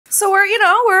So we're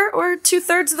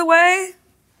 2/3 of the way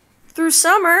through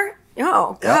summer.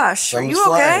 Oh gosh, are you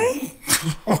okay?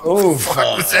 Oh,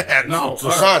 fuck. No, it's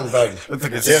the sun, bud.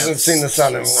 He hasn't seen the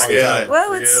sun in a long time.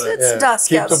 Well, it's dusk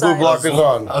Keep outside. the blue blockers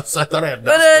on. I thought I had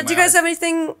But do you guys have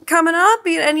anything coming up?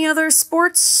 Any other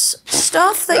sports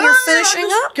stuff that you're finishing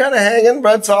up? Kind of hanging.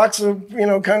 Red Sox are,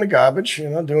 kind of garbage,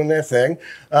 doing their thing.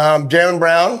 Jalen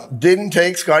Brown didn't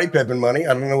take Scottie Pippen money.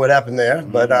 I don't know what happened there,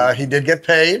 but he did get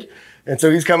paid. And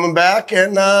so he's coming back,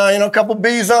 and, a couple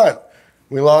B's on.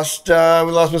 We lost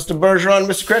Mr. Bergeron,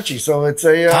 Mr. Krejci, so it's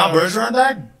a... Tom Bergeron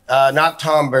died? Not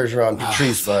Tom Bergeron,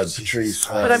 Patrice, bud. Patrice.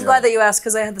 But I'm glad that you asked,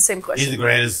 because I had the same question. He's the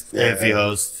greatest AFC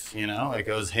host, It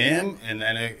goes him, and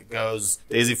then it goes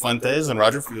Daisy Fuentes and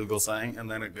Roger Fugel sang, and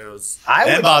then it goes...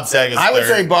 Bob Saget's I would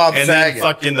say Bob Saget. And then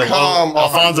fucking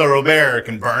Alfonso Robert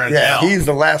can burn it down. He's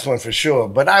the last one for sure,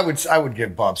 but I would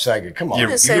give Bob Saget. Come on. You're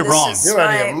wrong.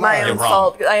 You're my own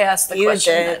fault. I asked the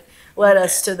question that led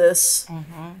us to this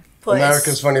place.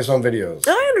 America's Funniest Home Videos.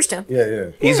 I understand. Yeah.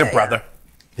 He's a brother.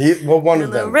 One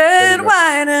of them. Red,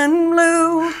 white, and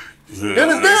blue.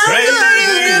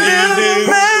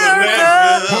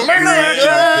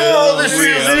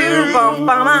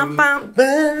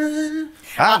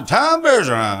 I'm Tom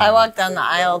Bergeron. I walked down the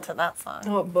aisle to that song.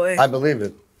 Oh boy. I believe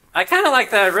it. I kind of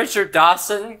like the Richard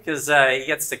Dawson because he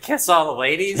gets to kiss all the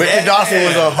ladies. Richard Dawson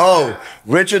was a hoe.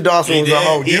 Richard Dawson was a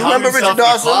hoe. Do you remember Richard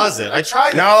Dawson? I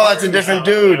tried. No, that's a different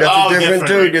dude. That's a different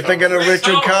dude. You're thinking of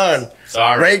Richard Kahn.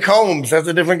 Sorry. Ray Combs, that's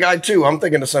a different guy too. I'm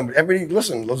thinking of somebody.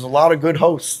 Listen, there's a lot of good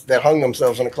hosts that hung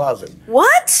themselves in a closet.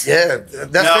 What? Yeah,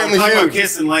 that's Family I'm talking Feud. about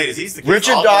kissing ladies. He used to kiss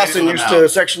Richard all the ladies Dawson in the used mouth. to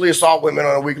sexually assault women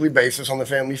on a weekly basis on the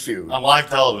Family Feud. On live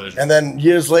television. And then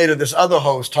years later, this other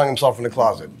host hung himself in the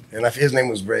closet. And his name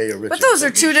was Ray or Richard. But those are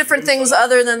two different things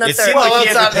other than the It third. seemed like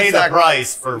he had to pay the exactly.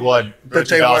 price for what But Richard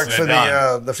they Dawson worked for had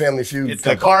done. the Family Feud. It's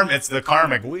the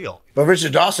karmic wheel. But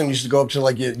Richard Dawson used to go up to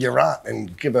like your aunt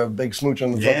and give a big smooch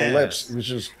on the fucking lips,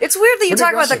 which is. It's weird that you pretty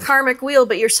talk about the aggressive. karmic wheel,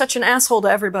 but you're such an asshole to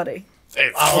everybody.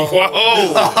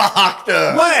 Whoa!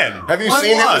 Doctor. When? Have you When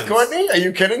seen him was? with Courtney? Are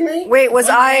you kidding me? Wait, was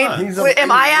He's a-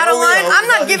 am I out of Romeo. line? I'm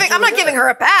not He's giving her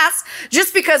a pass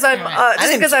just because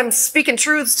I'm speaking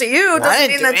truths to you doesn't didn't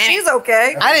mean do that anything. she's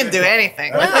okay. I didn't do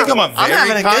anything. I think I'm a I'm having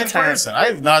very a kind good time. person. I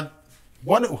have not.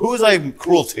 Who was I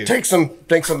cruel to? Take some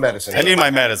medicine. I need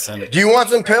my medicine. Do you want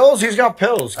some pills? He's got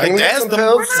pills. Can I we get asked some him.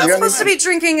 pills? We're not supposed to be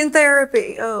drinking in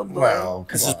therapy. Oh boy. Well,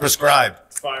 This is prescribed.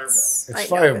 it's I know,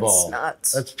 Fireball. it's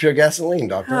nuts. That's pure gasoline,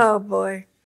 doctor. Oh boy.